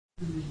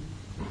I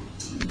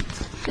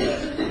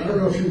don't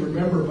know if you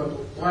remember,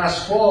 but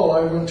last fall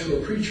I went to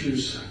a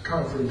preachers'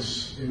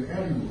 conference in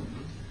Antioch.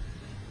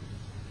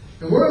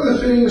 And one of the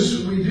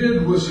things we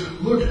did was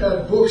look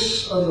at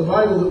books of the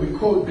Bible that we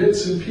quote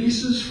bits and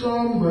pieces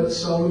from, but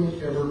seldom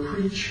ever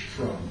preach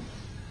from.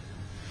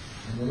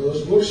 And one of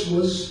those books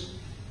was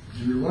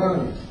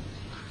Deuteronomy.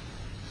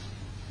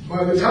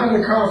 By the time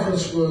the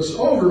conference was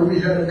over, we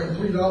had a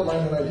complete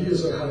outline and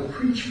ideas on how to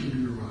preach from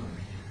Deuteronomy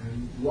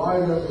and why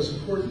that was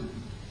important.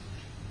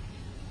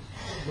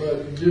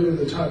 But given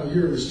the time of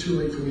year, it was too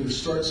late for me to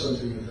start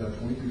something at that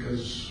point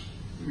because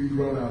we'd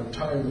run out of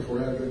time before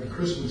Advent and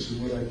Christmas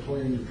and what I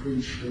planned to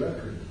preach for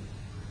that period.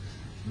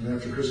 And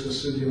after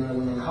Christmas, Cindy and I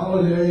went on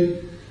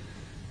holiday.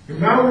 And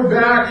now we're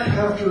back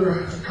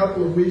after a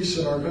couple of weeks,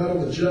 and our battle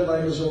with jet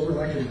lag is over,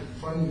 and I can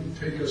finally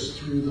take us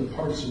through the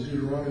parts of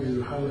Deuteronomy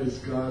that highlights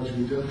God's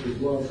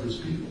redemptive love for his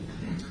people.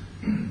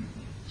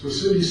 So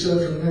Cindy said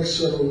for the next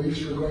several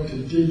weeks we're going to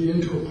dig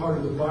into a part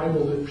of the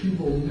Bible that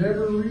people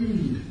never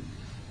read,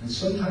 and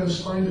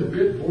sometimes find a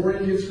bit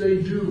boring if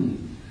they do.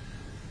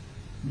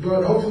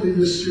 But hopefully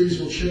this series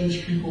will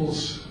change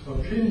people's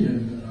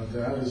opinion of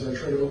that as I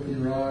try to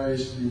open your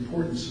eyes to the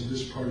importance of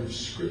this part of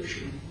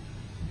Scripture.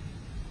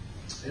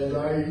 And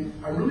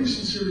I really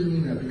sincerely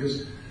mean that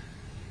because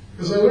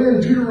as I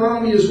learned,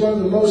 Deuteronomy is one of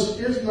the most,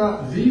 if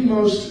not the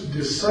most,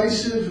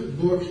 decisive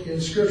book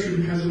in Scripture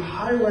because it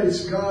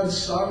highlights God's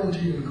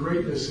sovereignty and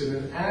greatness in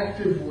an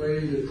active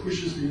way that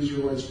pushes the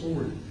Israelites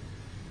forward.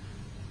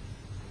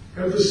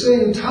 At the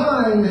same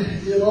time,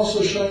 it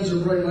also shines a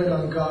bright light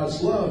on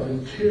God's love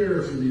and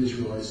care for the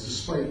Israelites,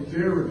 despite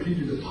their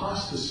repeated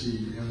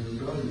apostasy and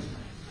rebellion.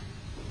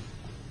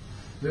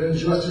 Then,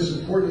 just as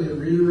importantly, it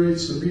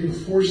reiterates and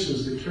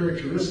reinforces the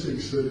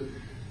characteristics that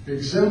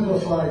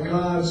exemplify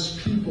God's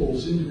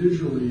peoples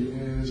individually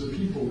and as a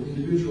people,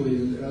 individually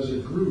and as a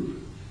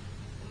group.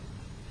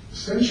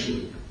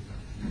 Essentially,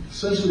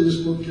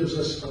 this book gives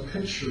us a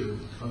picture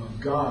of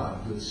God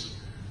that's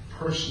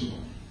personal,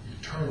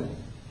 eternal,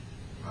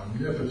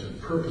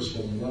 omnipotent,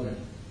 purposeful, and loving.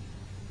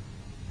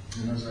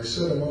 And as I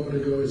said a moment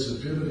ago, it's a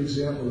vivid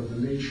example of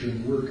the nature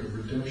and work of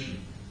redemption.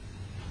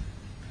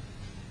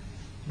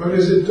 But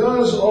as it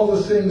does all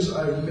the things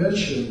I've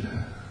mentioned,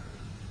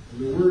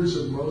 the words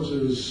of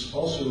Moses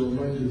also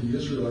reminded the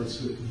Israelites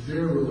that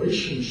their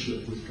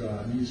relationship with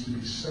God needs to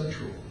be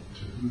central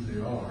to who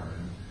they are.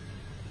 And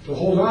to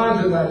hold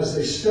on to that as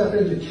they step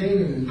into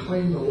Canaan and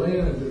claim the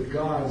land that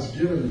God's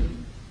given them.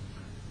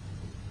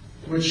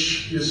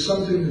 Which is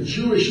something the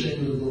Jewish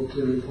name of the book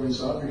clearly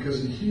points out,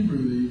 because in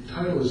Hebrew the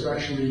title is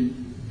actually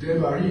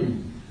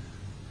Devarim,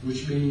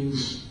 which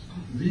means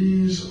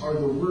these are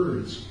the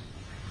words.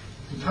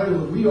 The title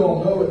that we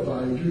all know it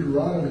by,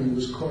 Deuteronomy,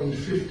 was coined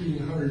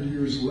 1,500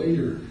 years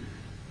later,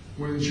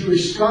 when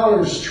Jewish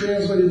scholars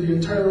translated the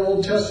entire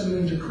Old Testament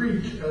into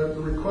Greek at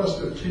the request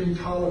of King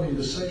Ptolemy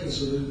II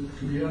so that it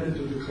could be added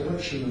to the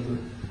collection of the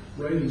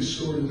writings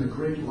stored in the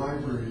great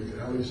library of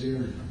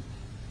Alexandria.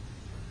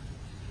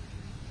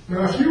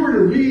 Now, if you were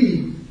to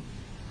read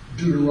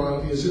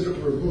Deuteronomy as if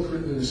it were a book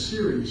written in a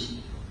series,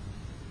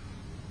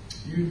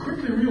 you'd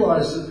quickly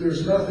realize that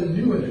there's nothing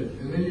new in it,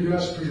 and then you'd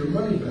ask for your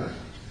money back.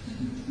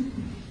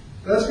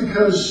 That's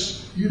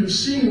because you'd have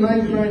seen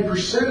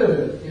 99% of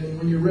it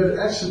when you read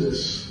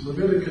Exodus,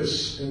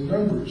 Leviticus, and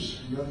Numbers.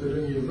 Not that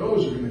any of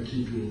those are going to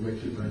keep you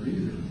awake at night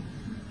either.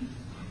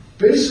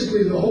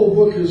 Basically, the whole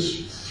book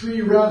is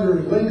 3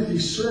 rather lengthy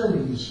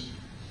sermons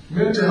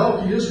meant to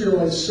help the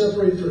Israelites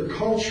separate their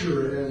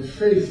culture and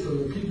faith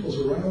from the peoples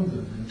around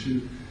them and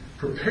to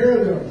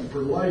prepare them for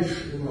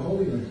life in the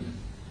Holy Land.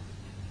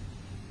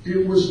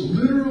 It was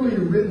literally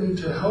written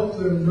to help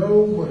them know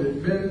what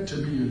it meant to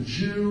be a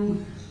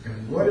Jew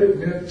and what it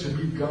meant to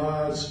be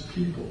God's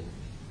people,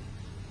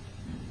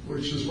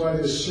 which is why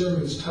this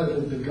sermon is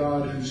titled The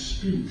God Who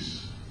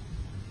Speaks.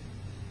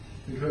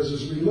 Because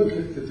as we look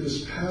at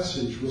this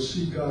passage, we'll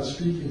see God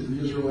speaking to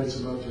the Israelites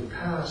about their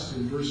past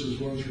in verses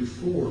 1 through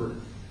 4,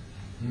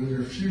 and in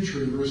their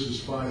future in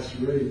verses 5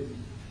 through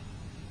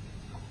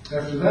 8.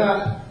 After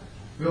that,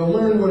 they'll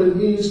learn what it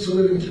means to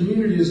live in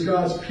community as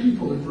God's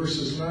people in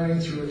verses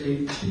 9 through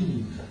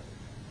 18.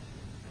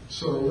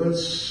 So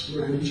let's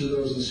look at each of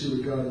those and see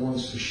what God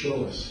wants to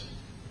show us.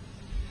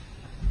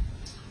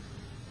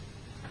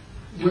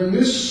 When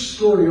this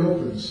story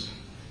opens,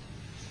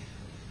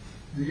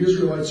 the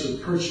Israelites are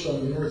perched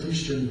on the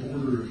northeastern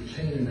border of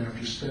Canaan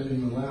after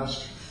spending the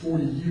last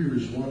 40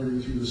 years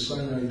wandering through the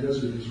Sinai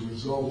desert as a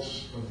result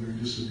of their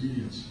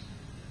disobedience.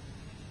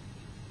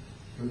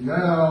 But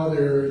now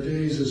their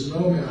days as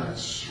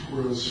nomads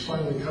was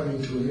finally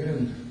coming to an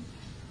end.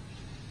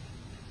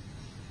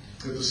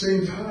 At the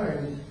same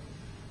time,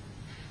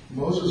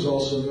 Moses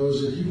also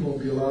knows that he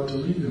won't be allowed to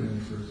lead them any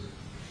further,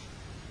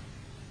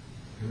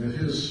 and that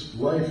his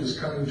life is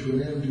coming to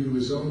an end due to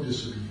his own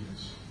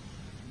disobedience.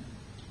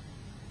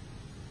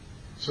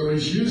 So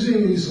he's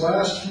using these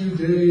last few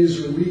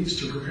days or weeks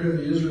to prepare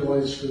the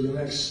Israelites for the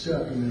next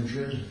step in their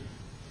journey.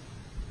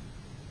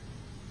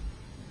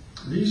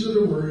 These are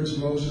the words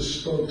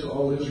Moses spoke to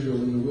all Israel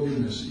in the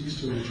wilderness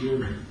east of the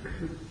Jordan.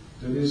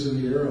 that is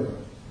in the Arabah,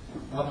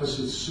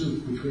 opposite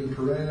Suk, between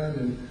Paran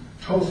and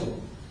Tophel,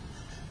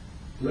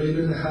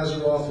 Laban,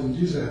 Hazeroth, and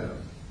Gizahab.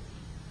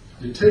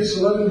 It takes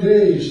 11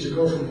 days to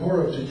go from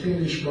Horeb to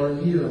Kadesh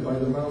Barnea by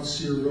the Mount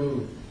Seir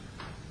road.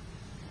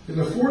 In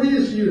the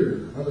 40th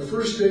year, on the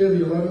first day of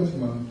the 11th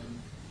month,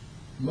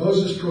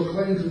 Moses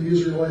proclaimed to the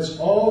Israelites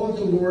all that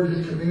the Lord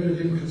had commanded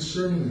him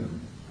concerning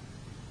them.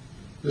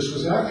 This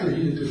was after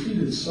he had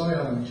defeated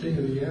Sihon, king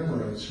of the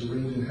Amorites, who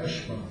reigned in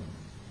Heshbon,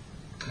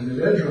 and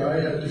that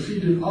Edrei had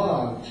defeated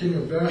Og, king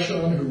of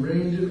Bashan, who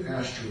reigned in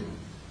Ashtaroth.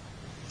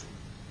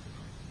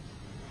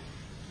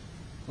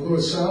 Although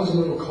it sounds a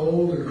little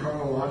cold and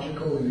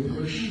chronological in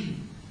English,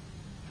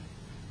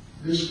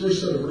 this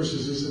first set of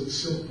verses isn't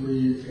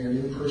simply an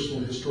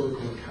impersonal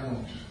historical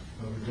account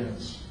of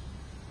events.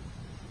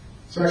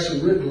 It's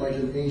actually written like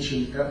an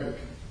ancient epic.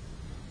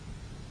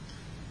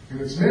 And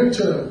it's meant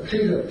to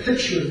paint a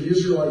picture of the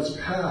Israelites'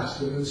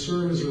 past and then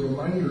serve as a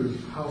reminder of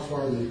how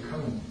far they've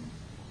come.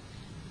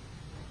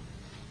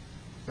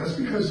 That's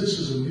because this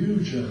is a new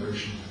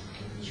generation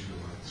of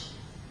Israelites.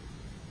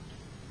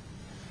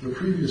 The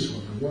previous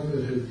one, the one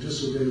that had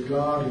disobeyed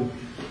God and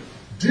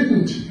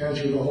didn't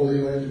enter the Holy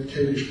Land of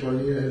Kadesh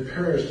Barnea, had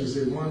perished as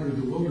they wandered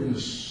the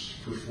wilderness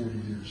for 40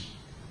 years.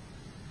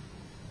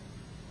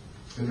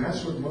 And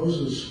that's what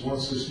Moses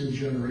wants this new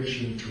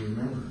generation to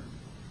remember.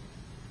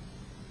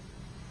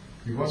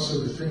 He wants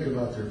them to think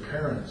about their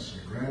parents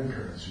and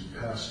grandparents who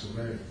passed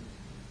away,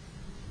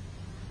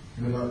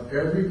 and about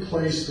every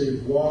place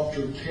they've walked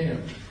or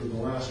camped for the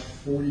last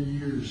 40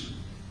 years.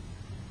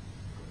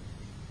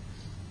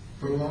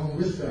 But along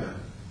with that,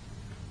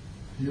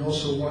 he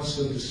also wants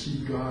them to see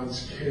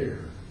God's care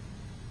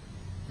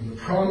and the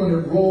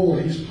prominent role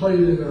he's played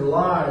in their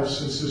lives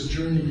since this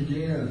journey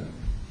began.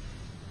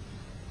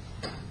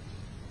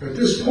 At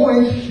this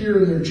point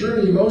here in their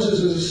journey,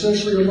 Moses is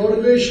essentially a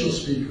motivational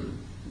speaker.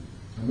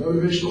 A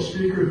motivational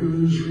speaker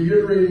who's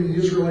reiterating the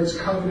Israelites'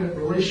 covenant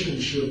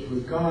relationship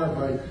with God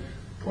by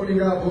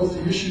pointing out both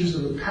the issues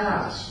of the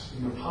past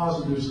and the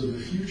positives of the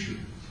future.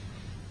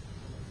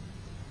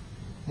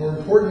 More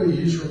importantly,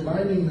 he's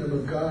reminding them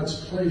of God's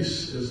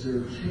place as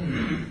their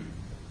king,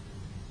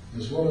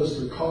 as well as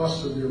the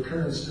cost of their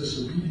parents'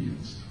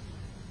 disobedience,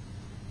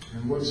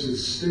 and what's at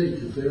stake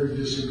if they're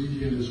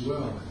disobedient as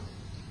well.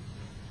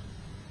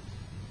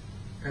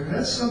 And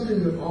that's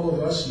something that all of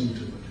us need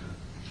to look at.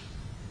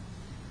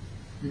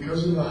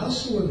 Because in the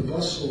hustle and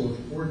bustle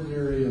of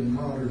ordinary and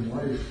modern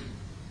life,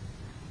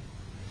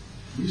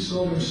 we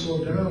seldom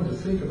slow down to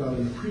think about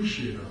and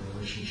appreciate our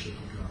relationship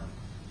with God.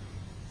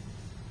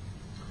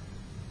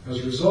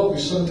 As a result,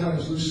 we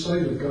sometimes lose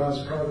sight of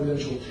God's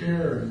providential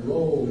care and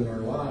role in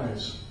our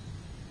lives,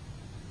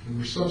 and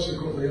we're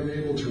subsequently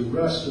unable to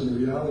rest in the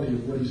reality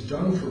of what he's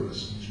done for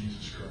us in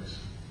Jesus Christ,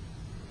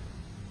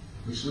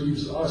 which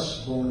leaves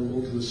us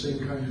vulnerable to the same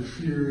kind of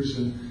fears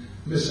and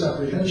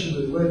misapprehension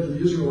that led to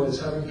the Israelites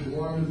having to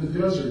wander the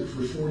desert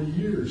for 40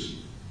 years.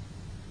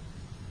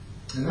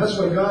 And that's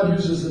why God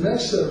uses the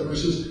next set of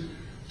verses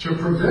to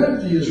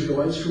prevent the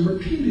Israelites from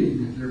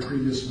repeating their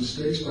previous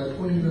mistakes by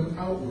pointing them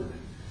outward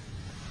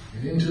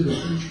and into the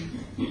future.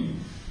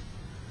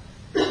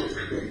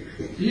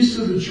 East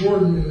of the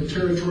Jordan in the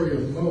territory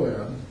of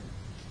Moab,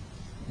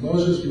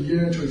 Moses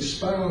began to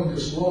expound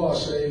this law,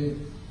 saying,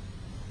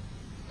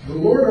 "The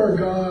Lord our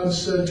God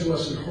said to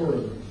us at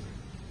Horeb,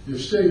 you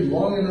have stayed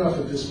long enough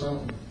at this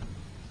mountain.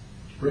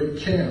 Break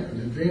camp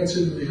and advance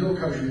into the hill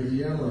country of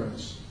the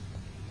Amorites.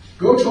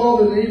 Go to all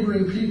the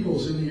neighboring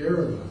peoples in the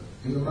Arabah,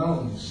 in the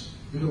mountains,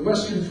 in the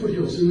western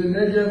foothills, in the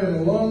Negev, and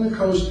along the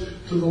coast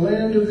to the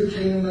land of the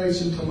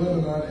Canaanites and to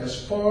Lebanon,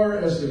 as far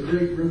as the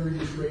great river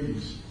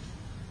Euphrates.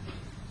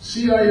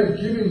 See, I have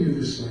given you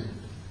this land.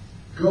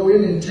 Go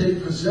in and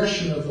take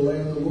possession of the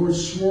land the Lord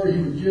swore he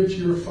would give to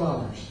your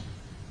fathers,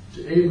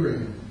 to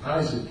Abraham,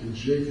 Isaac, and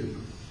Jacob,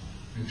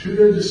 and to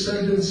their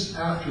descendants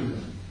after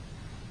them."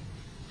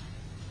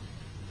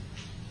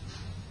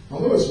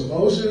 Although it's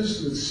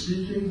Moses that's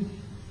speaking,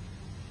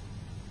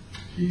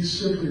 he's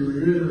simply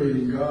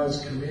reiterating God's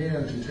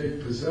command to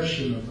take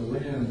possession of the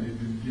land they've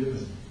been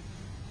given.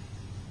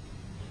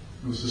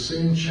 It was the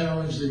same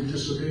challenge they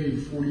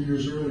disobeyed 40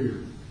 years earlier,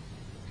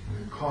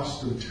 and it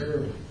cost them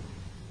terribly.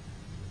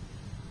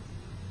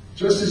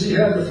 Just as he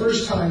had the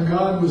first time,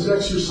 God was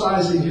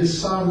exercising his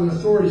sovereign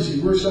authorities. He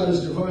works out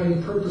his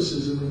divine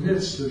purposes in the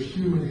midst of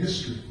human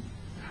history.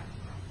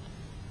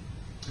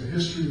 A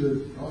history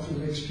that often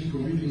makes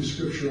people reading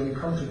Scripture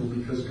uncomfortable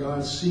because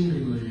God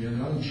seemingly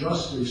and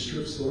unjustly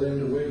strips the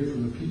land away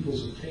from the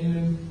peoples of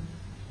Canaan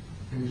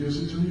and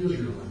gives it to the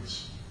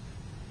Israelites.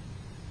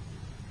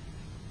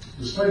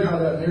 Despite how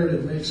that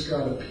narrative makes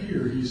God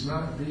appear, he's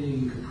not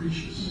being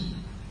capricious.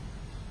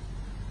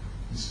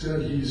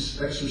 Instead,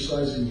 he's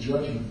exercising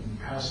judgment and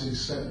passing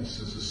sentence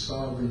as a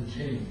sovereign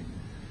king,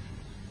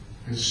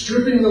 and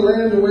stripping the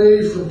land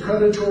away from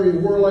predatory,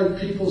 warlike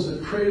peoples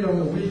that preyed on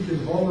the weak and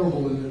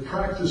vulnerable and that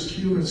practiced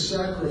human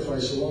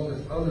sacrifice along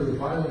with other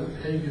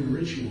violent pagan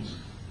rituals.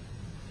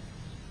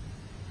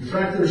 In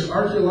fact, there's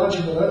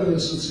archaeological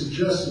evidence that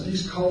suggests that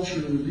these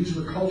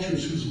were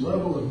cultures whose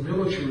level of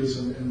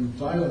militarism and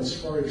violence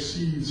far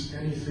exceeds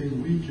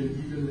anything we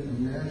can even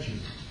imagine.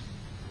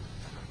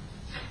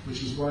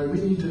 Which is why we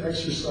need to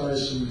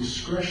exercise some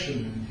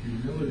discretion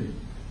and humility,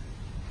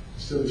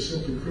 instead of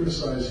simply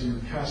criticizing or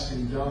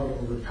casting doubt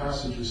over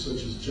passages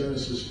such as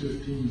Genesis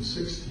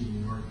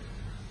 15:16 or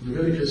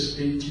Leviticus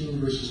 18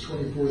 verses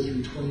 24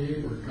 through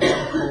 28, where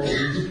God calls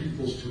these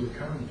peoples to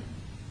account.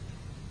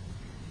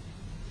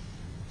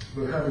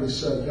 But having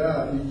said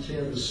that, we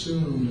can't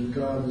assume that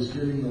God was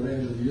giving the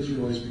land to the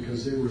Israelites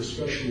because they were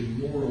especially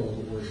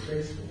moral or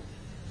faithful,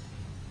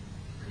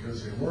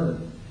 because they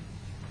weren't.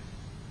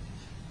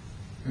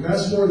 And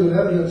that's more than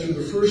evident through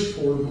the first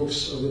 4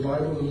 books of the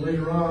Bible and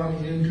later on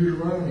in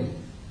Deuteronomy.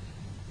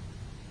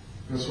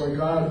 That's why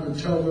God would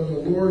tell them,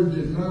 the Lord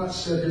did not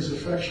set his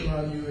affection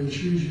on you and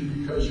choose you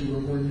because you were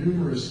more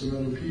numerous than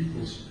other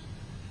peoples,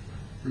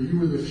 for you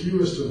were the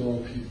fewest of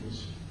all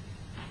peoples.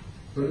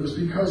 But it was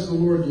because the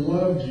Lord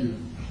loved you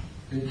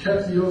and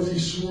kept the oath he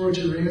swore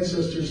to your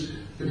ancestors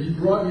that he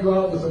brought you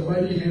out with a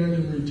mighty hand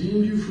and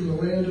redeemed you from the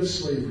land of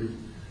slavery,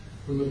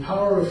 from the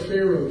power of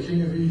Pharaoh,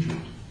 king of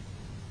Egypt.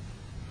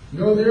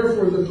 Know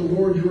therefore that the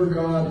Lord your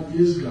God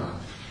is God.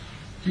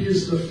 He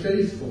is the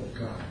faithful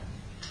God,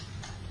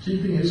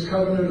 keeping his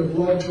covenant of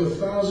love to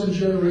 1,000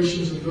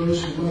 generations of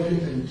those who love him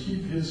and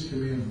keep his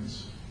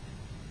commandments.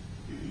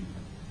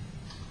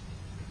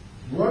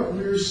 What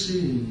we're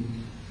seeing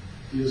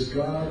is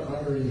God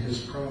honoring his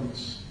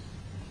promise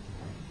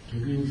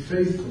and being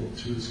faithful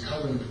to his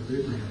covenant with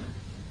Abraham.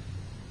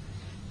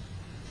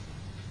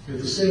 At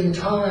the same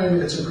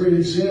time, it's a great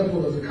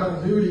example of the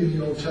continuity in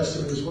the Old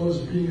Testament, as well as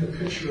being a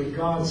picture of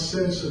God's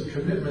sense of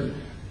commitment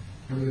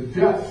and the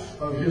depth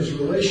of his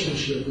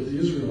relationship with the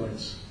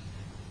Israelites.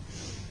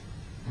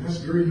 And that's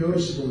very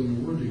noticeable in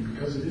the wording,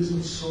 because it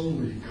isn't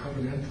solely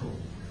covenantal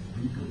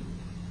and legal.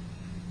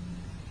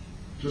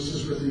 Just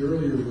as with the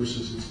earlier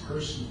verses, it's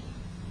personal.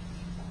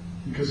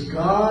 Because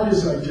God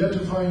is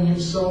identifying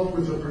himself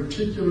with a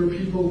particular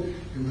people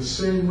in the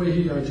same way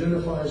he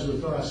identifies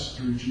with us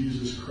through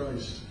Jesus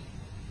Christ.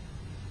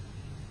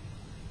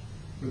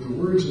 But the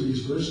words of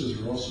these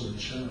verses are also a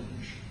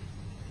challenge.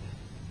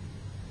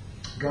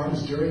 God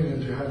is daring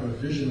them to have a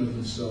vision of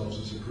themselves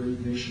as a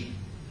great nation,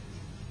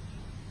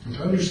 and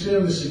to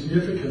understand the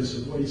significance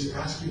of what he's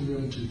asking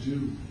them to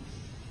do.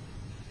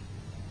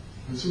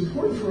 And it's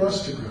important for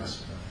us to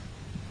grasp that.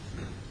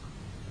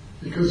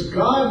 Because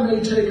God may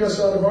take us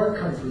out of our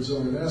comfort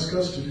zone and ask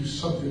us to do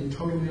something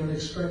totally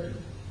unexpected.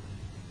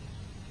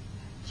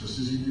 Just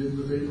as he did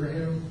with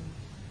Abraham,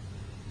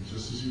 and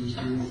just as he was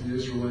doing with the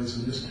Israelites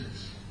in this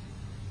case.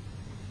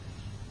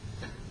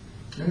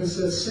 And it's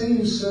that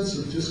same sense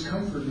of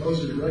discomfort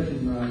Moses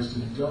recognized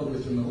and dealt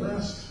with in the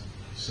last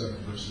 7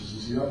 verses,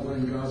 as he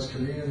outlined God's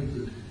command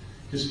that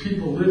his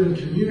people live in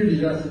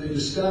community after they've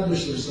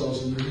established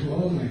themselves in their new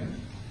homeland.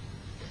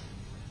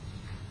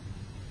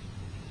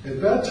 At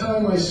that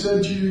time I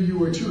said to you,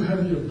 you are too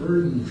heavy a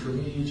burden for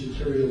me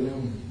to carry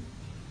alone.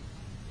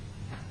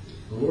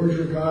 The Lord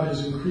your God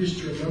has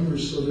increased your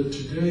numbers so that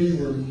today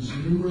you are as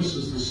numerous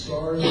as the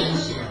stars in the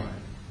sky.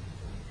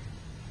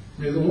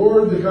 May the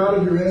Lord, the God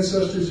of your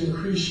ancestors,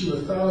 increase you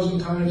 1,000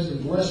 times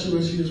and bless you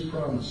as he has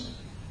promised.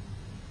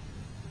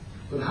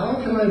 But how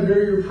can I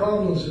bear your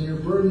problems and your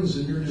burdens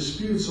and your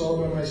disputes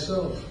all by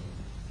myself?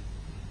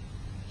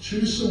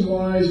 Choose some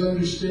wise,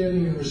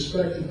 understanding, and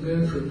respected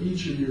men from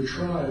each of your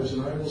tribes,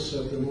 and I will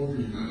set them over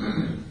you.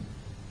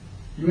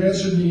 You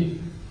answered me,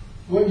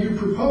 what you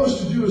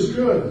propose to do is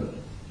good.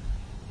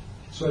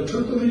 So I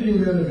took the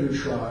leading men of your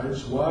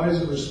tribes,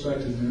 wise and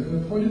respected men,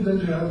 and appointed them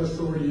to have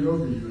authority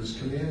over you as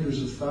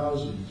commanders of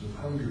thousands, of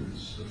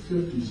hundreds, of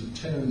 50s, of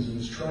 10s, and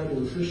as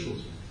tribal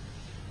officials.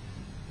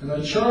 And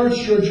I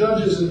charged your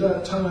judges at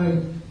that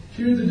time,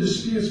 hear the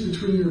disputes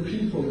between your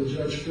people and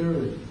judge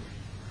fairly,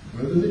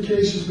 whether the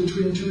case is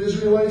between 2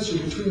 Israelites or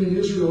between an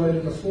Israelite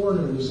and a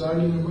foreigner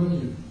residing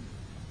among you.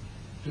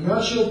 Do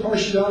not show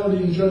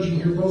partiality in judging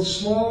here, both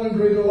small and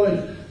great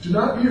alike. Do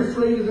not be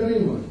afraid of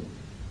anyone,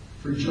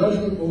 for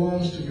judgment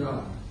belongs to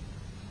God.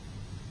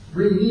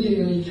 Bring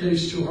me any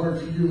case too hard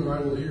for you, and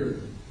I will hear it.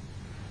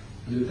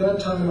 And at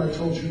that time I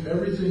told you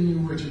everything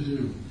you were to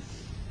do.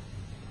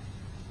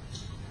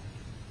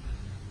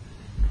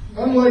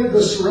 Unlike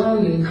the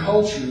surrounding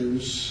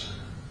cultures,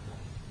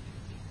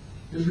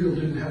 Israel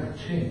didn't have a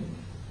king.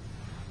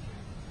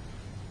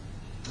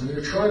 And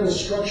their tribal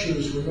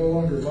structures were no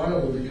longer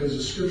viable because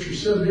the scripture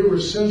said they were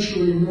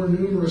essentially more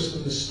numerous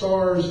than the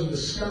stars in the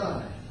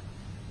sky.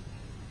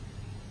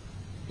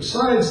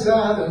 Besides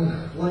that,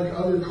 and like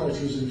other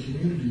cultures and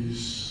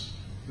communities,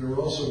 there were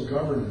also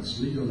governance,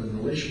 legal, and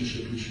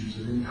relationship issues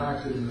that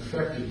impacted and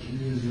affected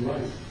community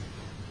life.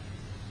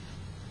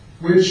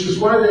 Which is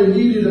why they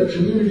needed a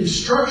community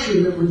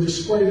structure that would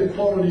display the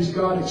qualities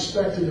God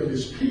expected of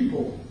his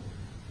people,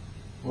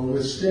 while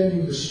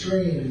withstanding the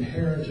strain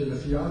inherent in a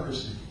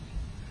theocracy.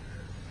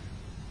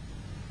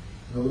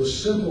 Although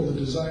simple, the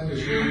design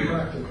was very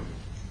practical.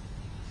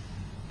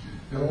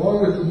 And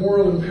along with the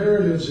moral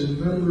imperatives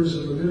in Numbers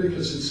and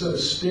Leviticus, it set a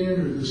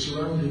standard the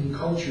surrounding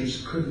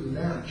cultures couldn't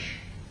match.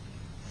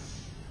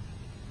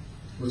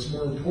 What's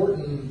more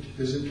important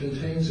is it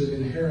contains an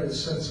inherent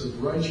sense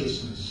of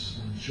righteousness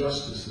and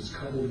justice that's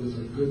coupled with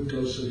a good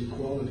dose of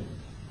equality.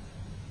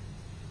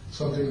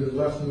 Something that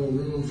left no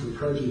room for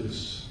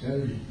prejudice,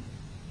 envy,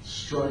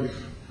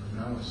 strife, or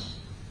malice.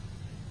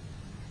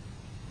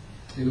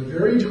 In a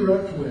very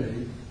direct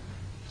way,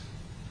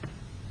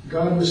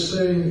 God was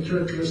saying the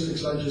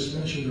characteristics I just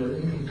mentioned are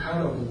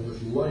incompatible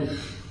with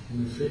life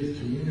in the faith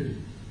community.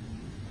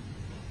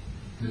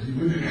 That he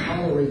wouldn't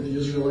tolerate the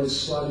Israelites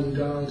sliding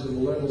down to the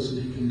levels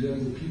that he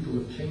condemned the people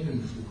of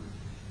Canaan for.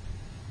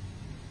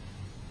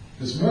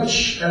 As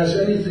much as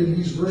anything,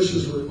 these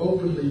verses were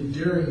openly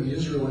daring the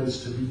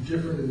Israelites to be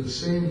different in the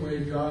same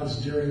way God's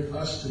daring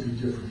us to be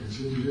different as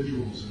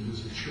individuals and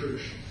as a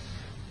church.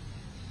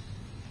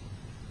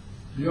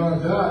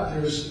 Beyond that,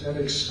 there's an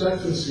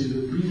expectancy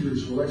that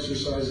leaders will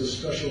exercise a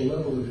special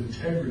level of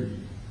integrity,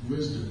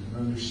 wisdom,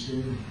 and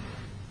understanding.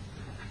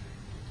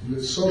 And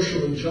that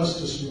social and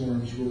justice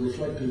norms will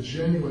reflect a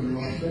genuine and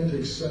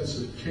authentic sense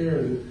of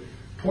care that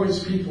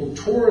points people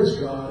towards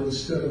God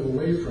instead of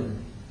away from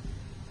Him.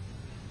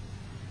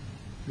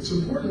 It's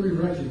important we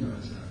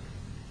recognize that,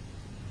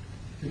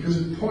 because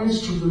it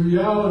points to the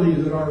reality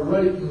that our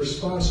right and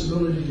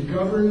responsibility to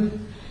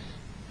govern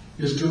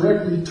is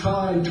directly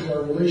tied to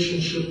our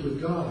relationship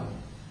with God.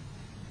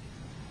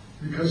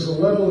 Because the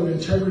level of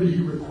integrity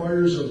He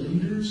requires of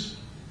leaders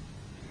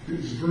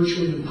is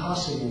virtually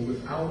impossible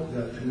without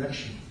that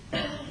connection.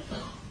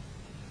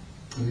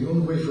 And the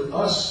only way for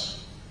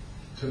us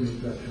to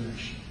make that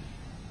connection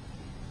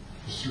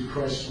is through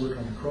Christ's work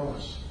on the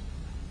cross.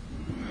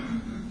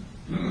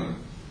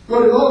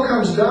 What it all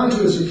comes down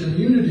to as a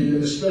community,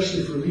 and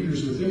especially for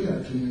leaders within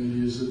that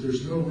community, is that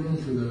there's no room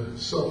for the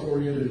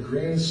self-oriented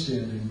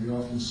grandstanding we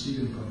often see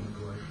in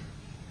public life.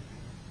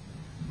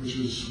 Which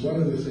is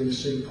one of the things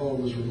St. Paul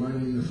was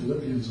reminding the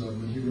Philippians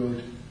of when he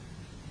wrote,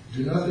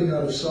 "Do nothing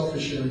out of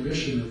selfish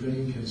ambition or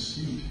vain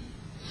conceit.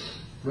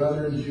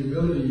 Rather, in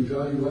humility,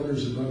 value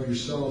others above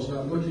yourselves,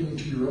 not looking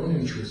to your own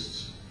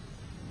interests,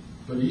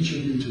 but each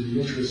of you to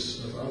the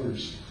interests of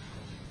others."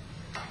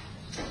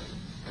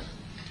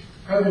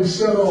 Having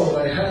said all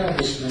that I have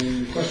this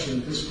morning, the question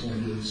at this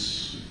point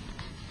is,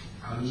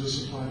 how does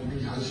this apply to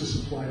me? How does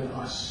this apply to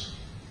us?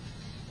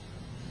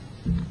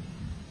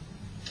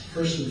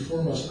 First and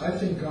foremost, I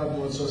think God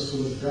wants us to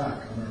look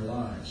back on our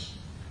lives.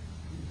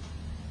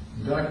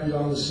 Back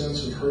beyond the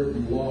sense of hurt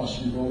and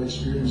loss we've all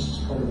experienced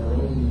as part of our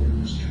own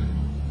wilderness journey.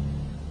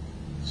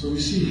 So we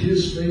see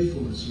His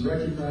faithfulness and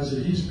recognize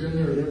that He's been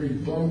there at every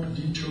bump,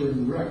 detour,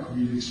 and wreck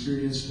we've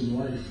experienced in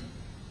life.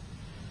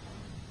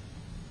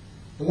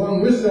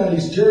 Along with that,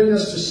 He's daring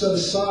us to set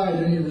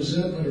aside any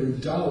resentment or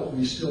doubt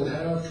we still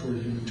have toward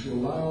Him and to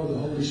allow the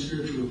Holy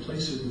Spirit to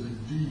replace it with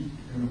a deep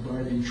and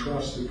abiding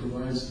trust that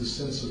provides the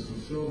sense of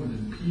fulfillment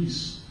and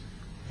peace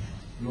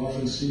that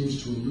often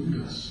seems to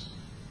elude us.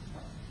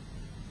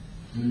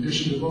 In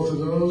addition to both of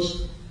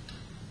those,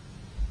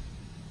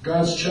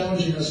 God's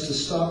challenging us to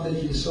stop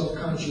making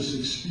self-conscious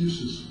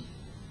excuses,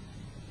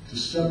 to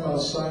step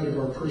outside of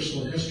our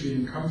personal history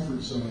and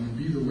comfort zone and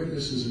be the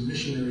witnesses and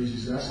missionaries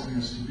He's asking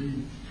us to be.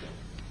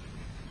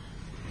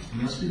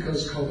 And that's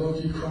because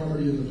Kaldoki,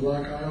 Cromarty, and the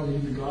Black Isle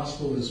need the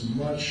gospel as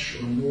much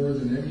or more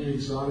than any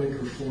exotic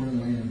or foreign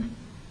land.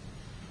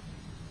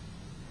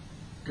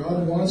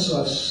 God wants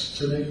us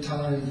to make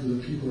time for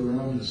the people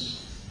around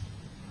us,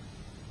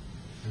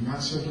 and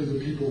not simply the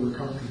people we're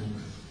comfortable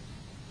with.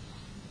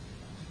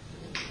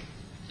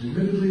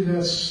 Admittedly,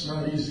 that's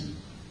not easy,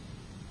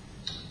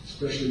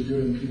 especially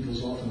given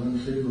people's often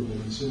unfavorable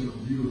and cynical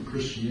view of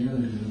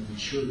Christianity and of the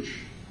church.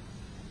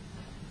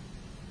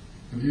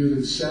 A view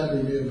that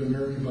sadly may have been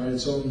earned by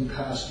its own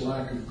past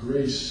lack of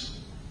grace.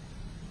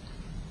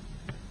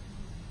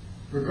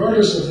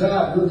 Regardless of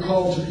that, we're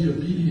called to be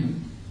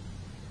obedient,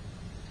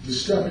 to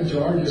step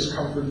into our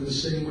discomfort in the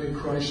same way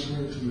Christ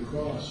went to the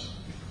cross.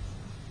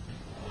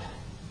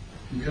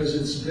 Because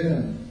it's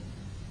then,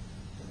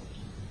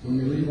 when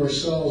we leave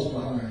ourselves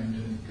behind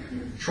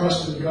and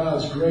trust in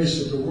God's grace,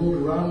 that the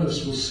world around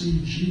us will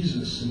see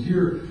Jesus and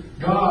hear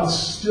God's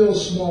still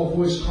small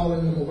voice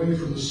calling them away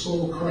from the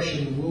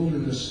soul-crushing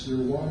wilderness they're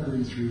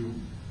wandering through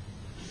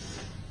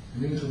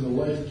and into the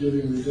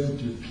life-giving,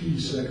 redemptive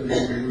peace echoing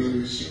the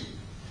words,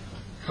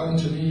 "Come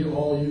to me,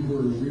 all you who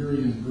are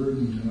weary and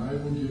burdened, and I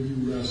will give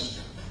you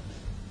rest.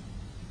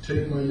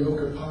 Take my yoke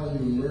upon you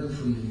and learn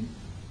from me.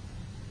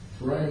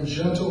 For I am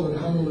gentle and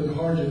humble in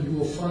heart, and you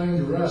will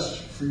find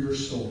rest for your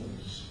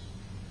souls."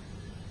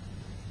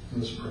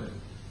 Let's pray.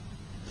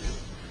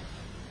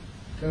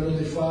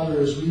 Heavenly Father,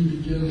 as we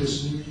begin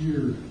this new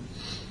year,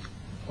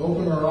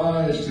 open our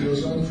eyes to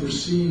those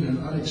unforeseen and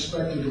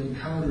unexpected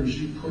encounters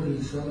you put in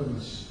front of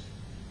us.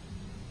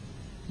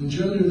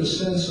 Engender the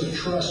sense of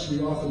trust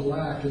we often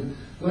lack, and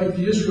like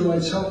the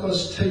Israelites, help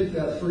us take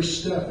that first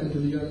step into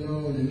the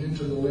unknown and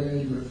into the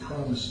land you have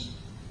promised.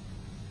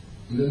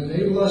 And then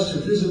enable us to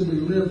visibly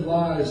live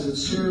lives that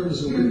serve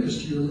as a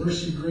witness to your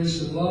mercy,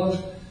 grace, and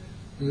love,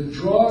 and that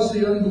draws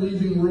the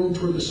unbelieving world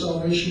toward the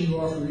salvation you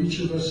offer each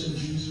of us in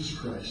Jesus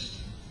Christ.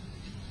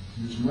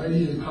 In His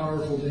mighty and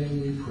powerful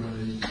name we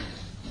pray.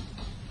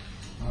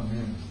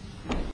 Amen.